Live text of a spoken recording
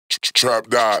So,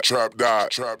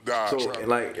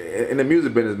 like, in the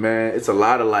music business, man, it's a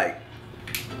lot of like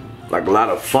a lot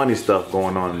of funny stuff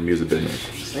going on in the music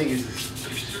business.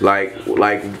 Like,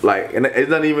 and it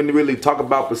doesn't even really talk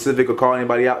about Pacific or call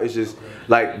anybody out. It's just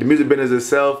like the music business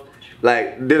itself.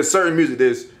 Like, there's certain music.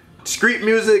 There's street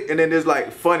music, and then there's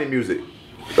like funny music,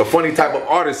 a funny type of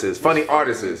artists, funny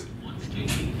artists.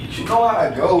 You know how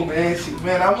I go, man. See,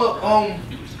 man, I'm a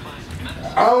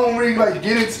I don't really like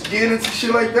get into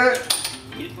shit like that,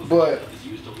 but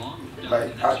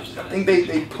like I think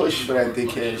they push for that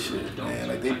dickhead shit, man.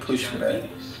 Like they push for that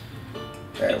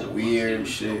weird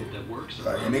shit.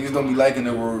 Like and niggas don't be liking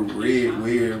the word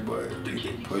weird, but I think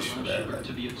they push for that. Like,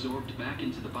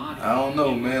 I don't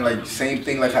know, man. Like same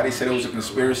thing, like how they said it was a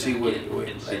conspiracy with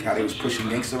like how they was pushing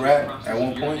gangsta rap at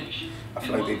one point. I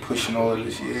feel like they pushing all of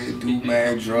this, yeah, do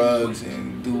mad drugs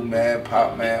and do mad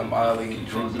pop mad Molly and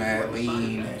drink mad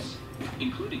lean and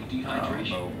I don't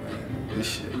know, man. This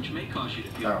shit. I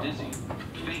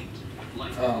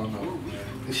don't know, man.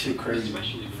 This shit crazy.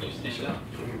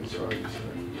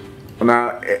 Well,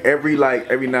 now every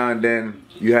now and then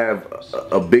you have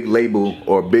a big label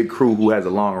or a big crew who has a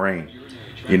long reign.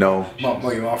 You know. My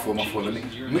fault.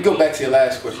 Let me go back to your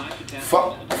last question.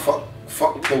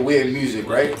 Fuck the weird music,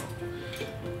 right?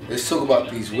 Let's talk about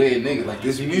these weird niggas. Like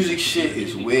this music shit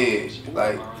is weird.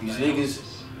 Like these niggas,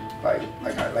 like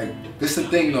this the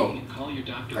thing though.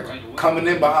 Like coming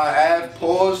in behind Av,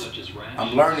 pause.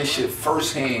 I'm learning shit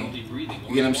firsthand. You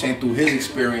get what I'm saying through his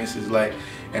experiences. Like,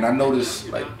 and I notice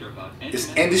like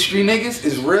it's industry niggas,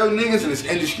 it's real niggas, and it's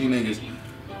industry niggas.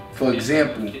 For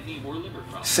example,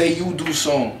 say you do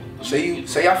song. Say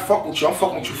I fuck with you. I'm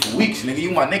fucking with you for weeks, nigga.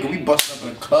 You my nigga. We bustin' up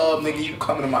in the club, nigga. You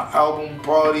coming to my album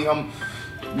party.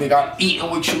 Nigga, I'm eating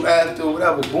with you after,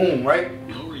 whatever, boom, right?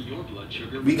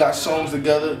 We got songs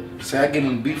together. Say I get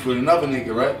in beef with another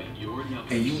nigga, right?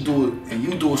 And you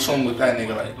do a song with that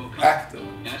nigga like after.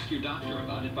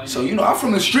 So you know I'm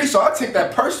from the street, so I take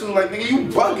that personal, like nigga, you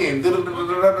bugging,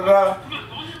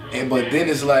 and but then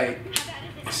it's like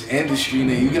it's industry,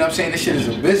 nigga. You get what I'm saying? This shit is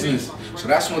a business. So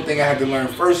that's one thing I had to learn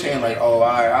firsthand. Like, oh,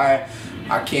 I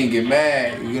can't get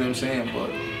mad. You get what I'm saying?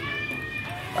 But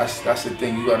that's the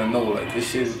thing you gotta know. Like this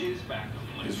shit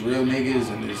is real niggas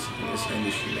and this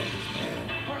industry niggas, man.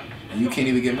 And you can't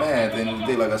even get mad at the end of the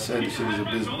day. Like I said, this shit is a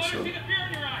business. So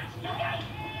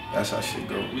that's how shit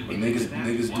go. But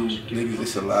niggas,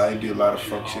 it's a lot. It be a lot of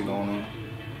fuck shit going on.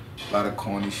 A lot of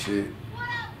corny shit.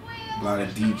 A lot of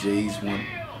DJs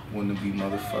want to be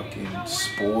motherfucking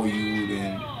spoiled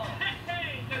and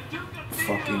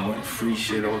fucking want free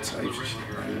shit, all types of shit,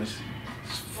 man. It's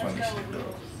funny shit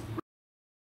though.